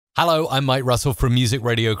Hello, I'm Mike Russell from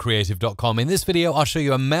musicradiocreative.com. In this video, I'll show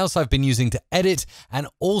you a mouse I've been using to edit and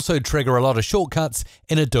also trigger a lot of shortcuts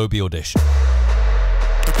in Adobe Audition.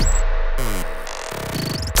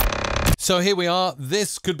 So here we are.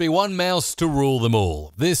 This could be one mouse to rule them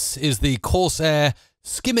all. This is the Corsair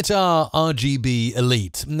Scimitar RGB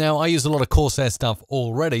Elite. Now, I use a lot of Corsair stuff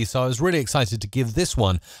already, so I was really excited to give this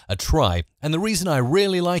one a try. And the reason I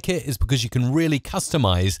really like it is because you can really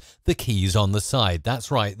customize the keys on the side. That's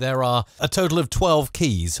right, there are a total of 12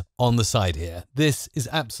 keys on the side here. This is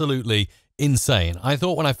absolutely insane. I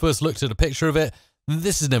thought when I first looked at a picture of it,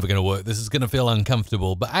 this is never going to work. This is going to feel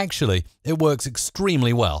uncomfortable, but actually it works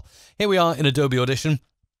extremely well. Here we are in Adobe Audition.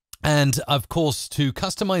 And of course, to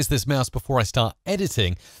customize this mouse before I start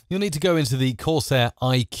editing, you'll need to go into the Corsair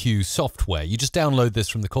iCUE software. You just download this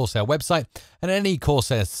from the Corsair website, and any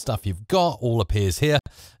Corsair stuff you've got all appears here.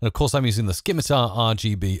 And of course, I'm using the Scimitar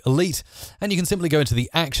RGB Elite, and you can simply go into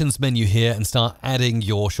the Actions menu here and start adding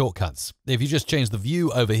your shortcuts. If you just change the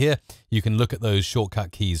view over here, you can look at those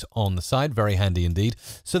shortcut keys on the side. Very handy indeed.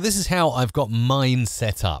 So this is how I've got mine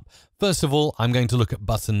set up. First of all, I'm going to look at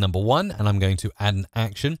button number 1 and I'm going to add an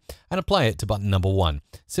action and apply it to button number 1.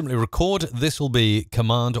 Simply record. This will be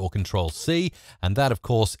Command or Control C, and that of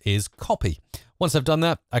course is copy. Once I've done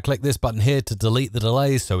that, I click this button here to delete the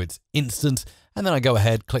delays so it's instant, and then I go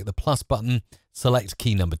ahead, click the plus button, select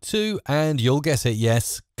key number 2, and you'll guess it,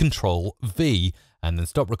 yes, Control V, and then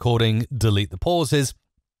stop recording, delete the pauses.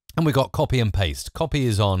 And we got copy and paste. Copy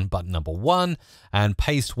is on button number 1 and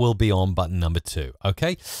paste will be on button number 2.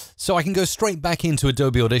 Okay, so I can go straight back into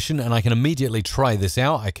Adobe Audition and I can immediately try this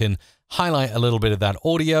out. I can highlight a little bit of that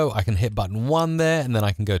audio. I can hit button 1 there, and then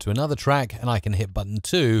I can go to another track and I can hit button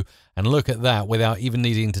 2 and look at that without even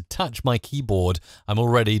needing to touch my keyboard. I'm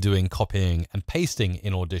already doing copying and pasting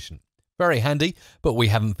in Audition. Very handy, but we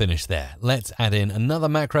haven't finished there. Let's add in another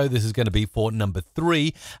macro. This is going to be for number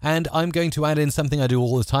 3, and I'm going to add in something I do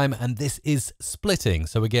all the time, and this is splitting.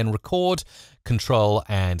 So again, record, Control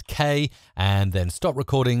and K, and then stop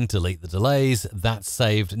recording, delete the delays. That's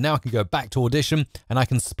saved. Now I can go back to Audition, and I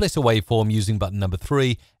can split a waveform using button number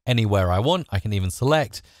 3 anywhere I want. I can even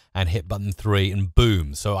select and hit button 3 and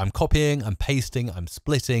boom. So I'm copying, I'm pasting, I'm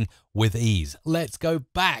splitting with ease. Let's go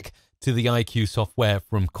back to the iCUE software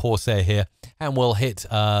from Corsair here, and we'll hit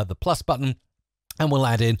the plus button and we'll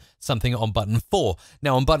add in something on button 4.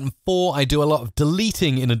 Now on button 4, I do a lot of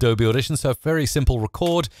deleting in Adobe Audition, so very simple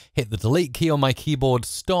record, hit the delete key on my keyboard,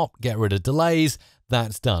 stop, get rid of delays.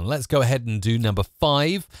 That's done. Let's go ahead and do number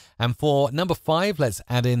 5. And for number 5, let's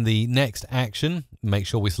add in the next action. Make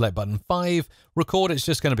sure we select button 5. Record, it's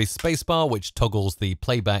just going to be spacebar, which toggles the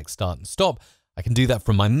playback start and stop. I can do that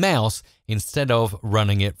from my mouse instead of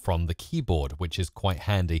running it from the keyboard, which is quite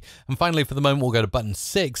handy. And finally, for the moment, we'll go to button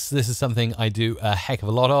 6. This is something I do a heck of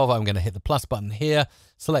a lot of. I'm going to hit the plus button here,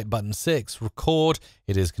 select button 6, record.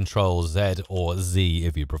 It is Control Z or Z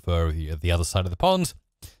if you prefer, the other side of the pond.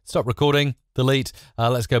 Stop recording, delete.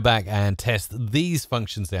 Let's go back and test these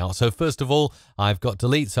functions now. So first of all, I've got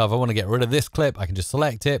delete. So if I want to get rid of this clip, I can just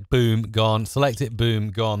select it, boom, gone. Select it,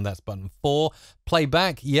 boom, gone. That's button 4.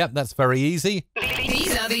 Playback, yep, that's very easy.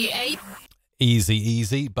 These are the 8. Easy,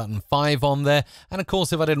 easy. Button 5 on there. And of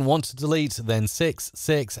course, if I didn't want to delete, then 6,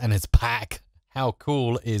 6, and it's back. How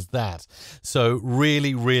cool is that? So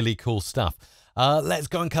really, really cool stuff. Let's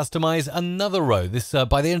go and customize another row. This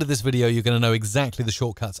by the end of this video, you're going to know exactly the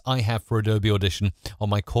shortcuts I have for Adobe Audition on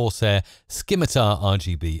my Corsair Scimitar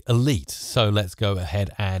RGB Elite. So let's go ahead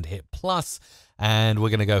and hit plus, and we're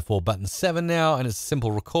going to go for button 7 now, and it's a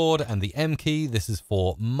simple record and the M key. This is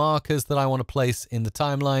for markers that I want to place in the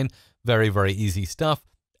timeline. Very, very easy stuff.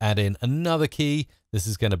 Add in another key. This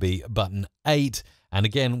is going to be button 8. And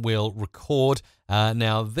again, we'll record.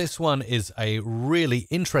 Now, this one is a really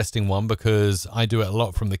interesting one because I do it a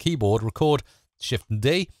lot from the keyboard. Record, Shift and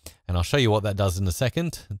D, and I'll show you what that does in a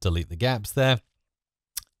second. Delete the gaps there.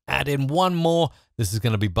 Add in one more. This is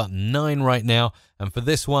going to be button 9 right now. And for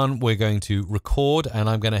this one, we're going to record, and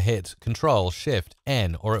I'm going to hit Control, Shift,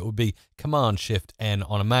 N, or it would be Command, Shift, N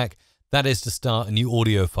on a Mac. That is to start a new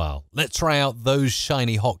audio file. Let's try out those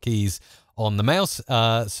shiny hotkeys on the mouse.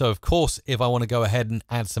 So of course, if I want to go ahead and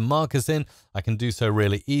add some markers in, I can do so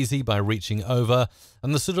really easy by reaching over.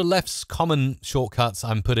 And the sort of left common shortcuts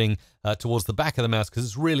I'm putting towards the back of the mouse because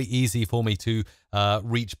it's really easy for me to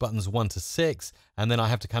reach buttons 1 to 6. And then I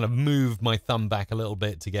have to kind of move my thumb back a little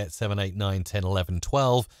bit to get 7, 8, 9, 10, 11,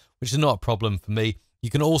 12, which is not a problem for me. You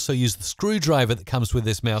can also use the screwdriver that comes with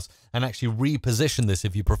this mouse and actually reposition this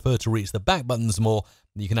if you prefer to reach the back buttons more.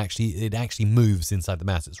 You can it actually moves inside the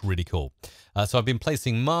mouse. It's really cool. So I've been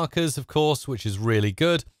placing markers, of course, which is really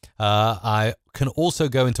good. I can also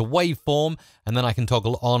go into waveform, and then I can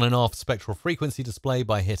toggle on and off spectral frequency display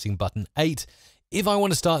by hitting button 8. If I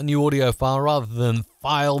want to start a new audio file, rather than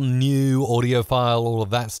file, new audio file, all of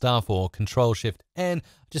that stuff, or Control-Shift-N,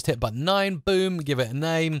 just hit button 9, boom, give it a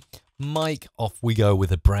name, mic, off we go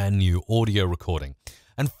with a brand new audio recording.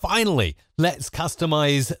 And finally, let's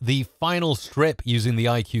customize the final strip using the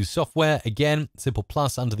iCUE software. Again, simple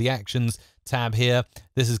plus under the Actions tab here.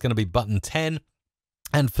 This is going to be button 10.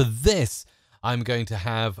 And for this, I'm going to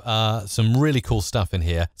have some really cool stuff in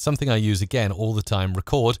here. Something I use again all the time,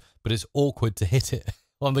 record, but it's awkward to hit it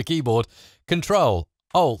on the keyboard.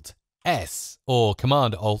 Control-Alt-S or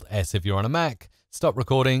Command-Alt-S if you're on a Mac. Stop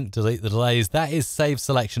recording, delete the delays. That is save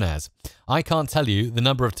selection as. I can't tell you the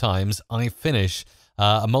number of times I finish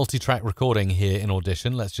a multi-track recording here in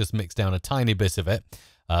Audition. Let's just mix down a tiny bit of it.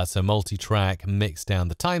 So multi-track, mix down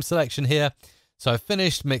the time selection here. So I've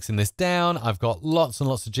finished mixing this down. I've got lots and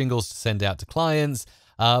lots of jingles to send out to clients,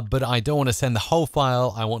 but I don't want to send the whole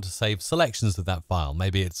file. I want to save selections of that file.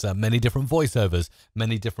 Maybe it's many different voiceovers,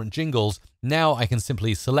 many different jingles. Now I can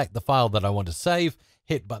simply select the file that I want to save,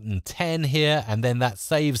 hit button 10 here, and then that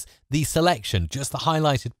saves the selection, just the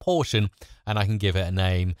highlighted portion, and I can give it a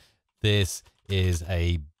name. This is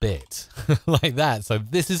a bit like that. So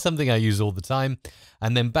this is something I use all the time.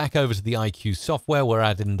 And then back over to the iCUE software, we're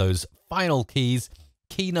adding those final keys.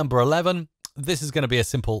 Key number 11, this is going to be a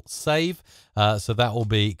simple save. So that will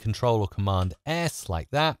be Control or Command S like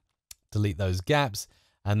that. Delete those gaps.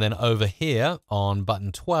 And then over here on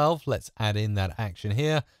button 12, let's add in that action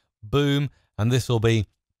here. Boom. And this will be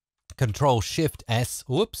Control-Shift-S.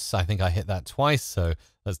 Whoops, I think I hit that twice. So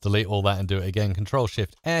let's delete all that and do it again.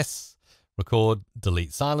 Control-Shift-S. Record,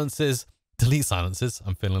 delete silences,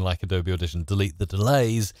 I'm feeling like Adobe Audition, delete the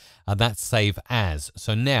delays, and that's save as.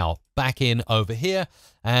 So now back in over here,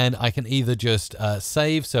 and I can either just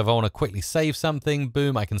save. So if I want to quickly save something,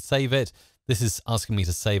 boom, I can save it. This is asking me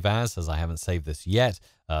to save as I haven't saved this yet.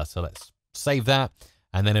 So let's save that.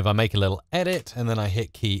 And then if I make a little edit and then I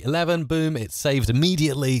hit key 11, boom, it's saved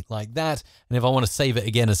immediately like that. And if I want to save it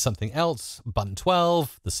again as something else, button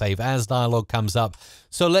 12, the save as dialog comes up.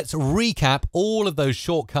 So let's recap all of those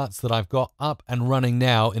shortcuts that I've got up and running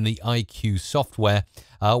now in the iCUE software,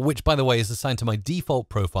 which by the way is assigned to my default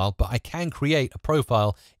profile, but I can create a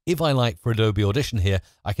profile if I like for Adobe Audition here.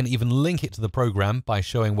 I can even link it to the program by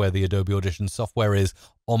showing where the Adobe Audition software is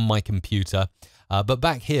on my computer. But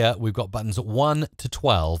back here, we've got buttons 1 to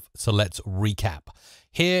 12. So let's recap.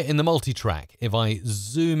 Here in the multi-track, if I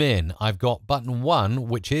zoom in, I've got button 1,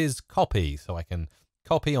 which is copy. So I can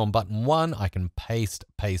copy on button 1. I can paste,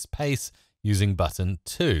 paste, paste using button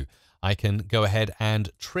 2. I can go ahead and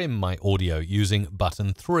trim my audio using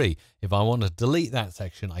button 3. If I want to delete that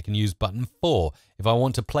section, I can use button 4. If I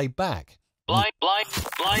want to play back,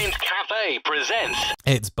 Blind Cafe presents.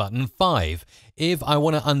 It's button 5. If I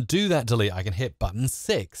want to undo that delete, I can hit button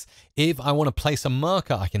 6. If I want to place a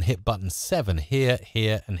marker, I can hit button 7 here,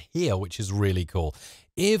 here, and here, which is really cool.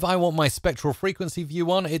 If I want my spectral frequency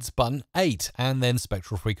view on, it's button 8. And then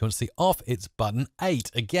spectral frequency off, it's button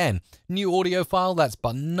 8. Again, new audio file, that's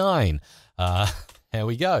button 9. Here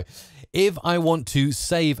we go. If I want to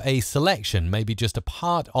save a selection, maybe just a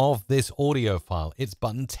part of this audio file, it's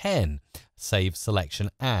button 10. Save selection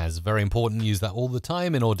as. Very important, use that all the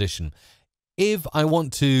time in Audition. If I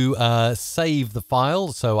want to save the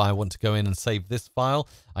file, so I want to go in and save this file,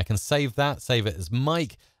 I can save that, save it as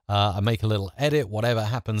mic. I make a little edit, whatever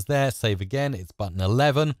happens there, save again, it's button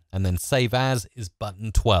 11, and then save as is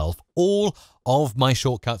button 12. All of my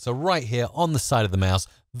shortcuts are right here on the side of the mouse.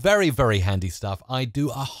 Very, very handy stuff. I do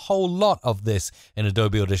a whole lot of this in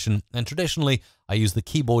Adobe Audition, and traditionally I use the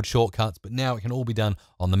keyboard shortcuts, but now it can all be done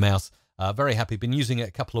on the mouse. Very happy, been using it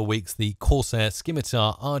a couple of weeks, the Corsair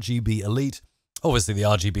Scimitar RGB Elite. Obviously the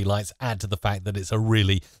RGB lights add to the fact that it's a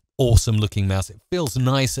really awesome looking mouse. It feels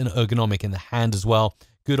nice and ergonomic in the hand as well.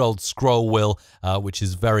 Good old scroll wheel, which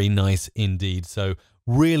is very nice indeed. So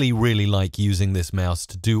really, really like using this mouse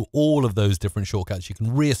to do all of those different shortcuts. You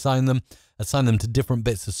can reassign them, assign them to different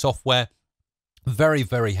bits of software. Very,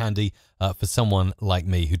 very handy for someone like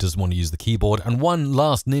me who doesn't want to use the keyboard. And one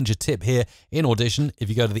last ninja tip here in Audition. If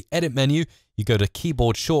you go to the edit menu, you go to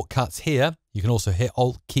keyboard shortcuts here. You can also hit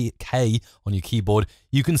Alt-K on your keyboard.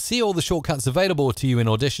 You can see all the shortcuts available to you in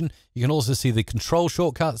Audition. You can also see the control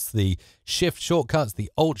shortcuts, the shift shortcuts, the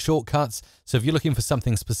alt shortcuts. So if you're looking for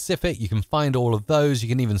something specific, you can find all of those. You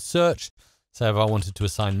can even search. So if I wanted to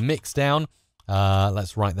assign mix down,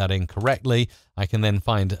 let's write that in correctly. I can then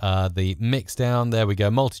find the mix down. There we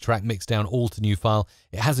go. Multi-track mix down, all to new file.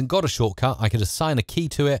 It hasn't got a shortcut. I could assign a key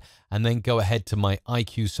to it and then go ahead to my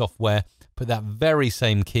iCUE software, put that very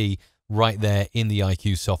same key right there in the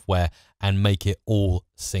iCUE software and make it all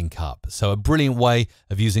sync up. So a brilliant way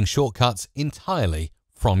of using shortcuts entirely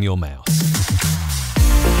from your mouse.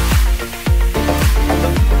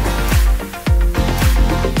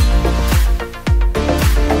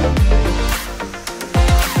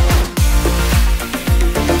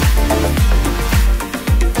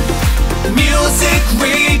 Music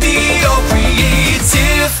Radio.